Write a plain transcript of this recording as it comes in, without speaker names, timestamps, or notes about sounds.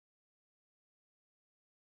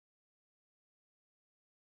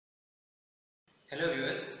Hello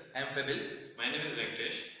viewers, I am Fabil. My name is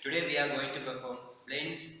Venkatesh. Today we are going to perform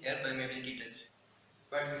blain's air permeability test.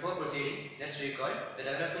 But before proceeding, let's recall the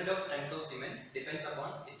development of strength of cement depends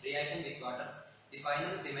upon its reaction with water. The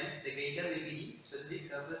finer the cement, the greater will be the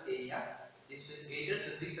specific surface area. This greater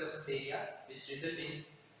specific surface area which result in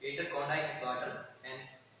greater contact with water and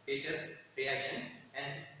greater reaction,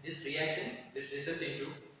 and this reaction will result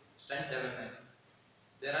into strength development.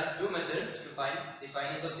 There are two methods to find the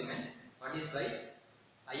fineness of cement. One is by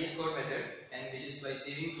IS code method, and which is by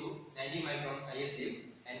sieving through 90 micron IS sieve,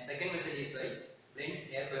 and second method is by blain's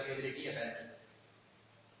air permeability apparatus.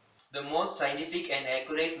 The most scientific and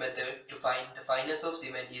accurate method to find the fineness of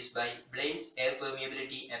cement is by blain's air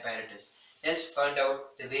permeability apparatus. Let's find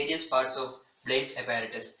out the various parts of blain's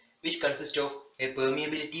apparatus, which consist of a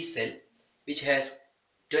permeability cell which has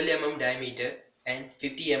 12 mm diameter and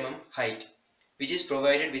 50 mm height, which is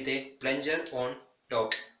provided with a plunger on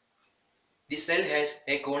top. The cell has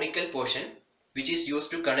a conical portion which is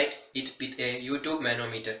used to connect it with a U-tube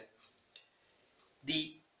manometer.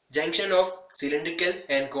 The junction of cylindrical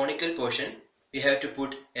and conical portion, we have to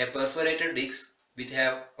put a perforated disc which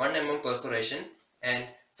have 1 mm perforation and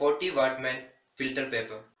 40 Wattman filter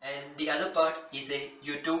paper. And the other part is a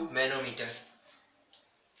U-tube manometer.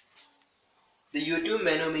 The U-tube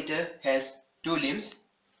manometer has two limbs.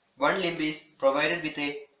 One limb is provided with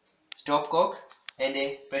a stopcock and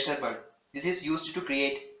a pressure bulb. This is used to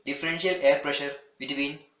create differential air pressure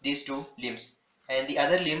between these two limbs, and the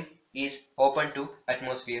other limb is open to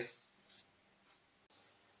atmosphere.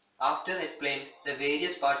 After explain the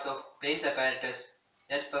various parts of blain's apparatus,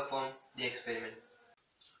 let's perform the experiment.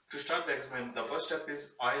 To start the experiment, the first step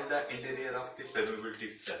is oil the interior of the permeability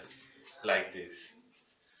cell like this.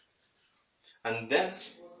 And then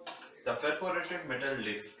the perforated metal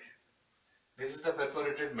disc. This is the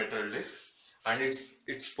perforated metal disc and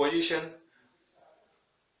its position,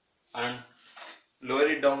 and lower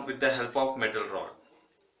it down with the help of metal rod.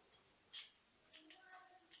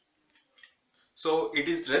 So it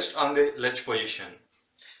is rest on the ledge position.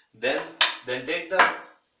 Then take the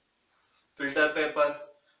filter paper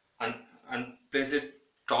and place it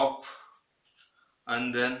top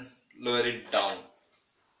and then lower it down.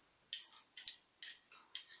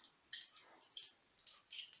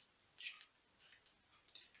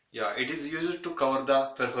 Yeah, it is used to cover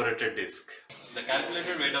the perforated disc. The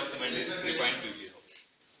calculated weight of cement is 3.20.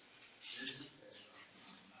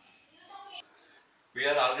 We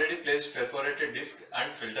are already placed perforated disc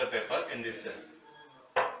and filter paper in this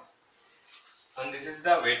cell. And this is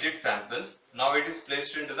the weighted sample. Now it is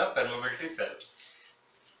placed into the permeability cell.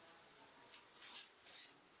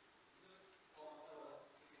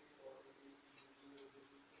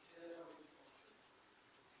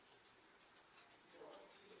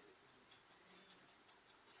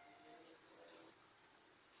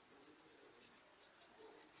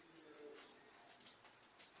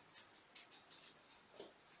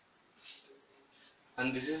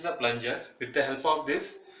 And this is the plunger. With the help of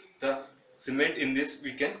this, the cement in this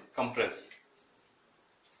we can compress.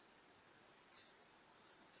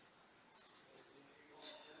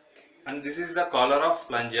 And this is the collar of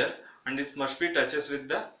plunger, and this must be touches with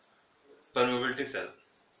the permeability cell.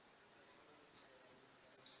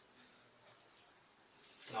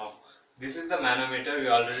 Now this is the manometer. We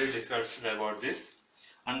already discussed about this,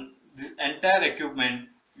 and this entire equipment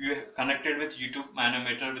we connected with U-tube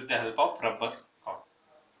manometer with the help of rubber cord.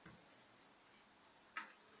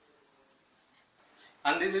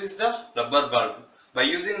 And this is the rubber bulb. By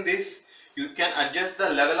using this, you can adjust the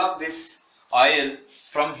level of this oil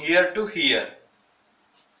from here to here.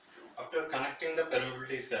 After connecting the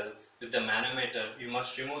permeability cell with the manometer, you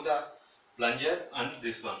must remove the plunger and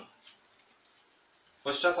this one.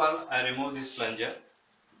 First of all, I remove this plunger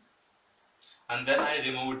and then I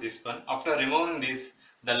remove this one. After removing this,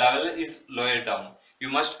 the level is lowered down. You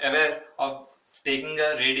must aware of taking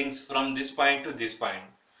the readings from this point to this point.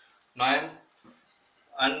 Now I am,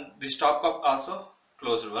 and this top cup also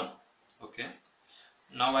closed one. Okay.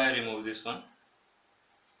 Now I remove this one.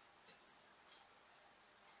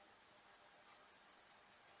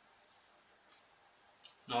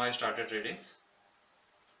 Now I started readings.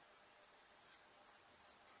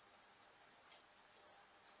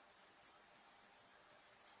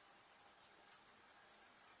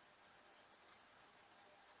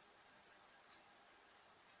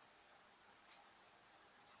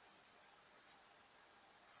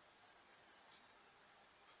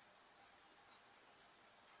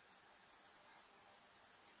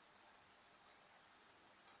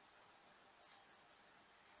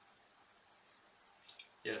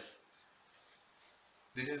 Yes.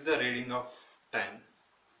 This is the reading of time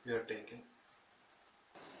we are taking.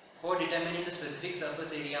 For determining the specific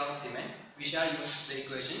surface area of cement, we shall use the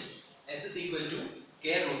equation S is equal to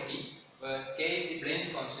K root T, where K is the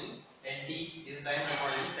Blain constant and T is time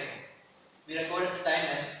recorded in seconds. We recorded the time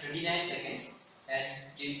as 29 seconds and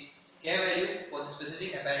the K value for the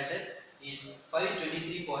specific apparatus is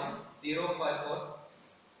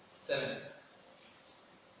 523.0547.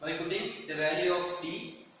 By putting the value of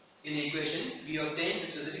T in the equation, we obtain the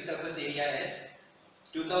specific surface area as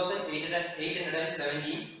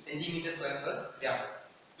 2817 centimeter square per gram.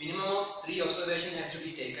 Minimum of 3 observations has to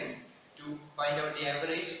be taken to find out the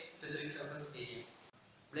average specific surface area.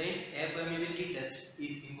 Blain's air permeability test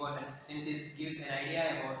is important since it gives an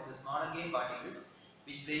idea about the smaller grain particles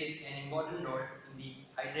which plays an important role in the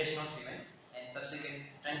hydration of cement and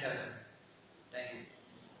subsequent strength development. Thank you.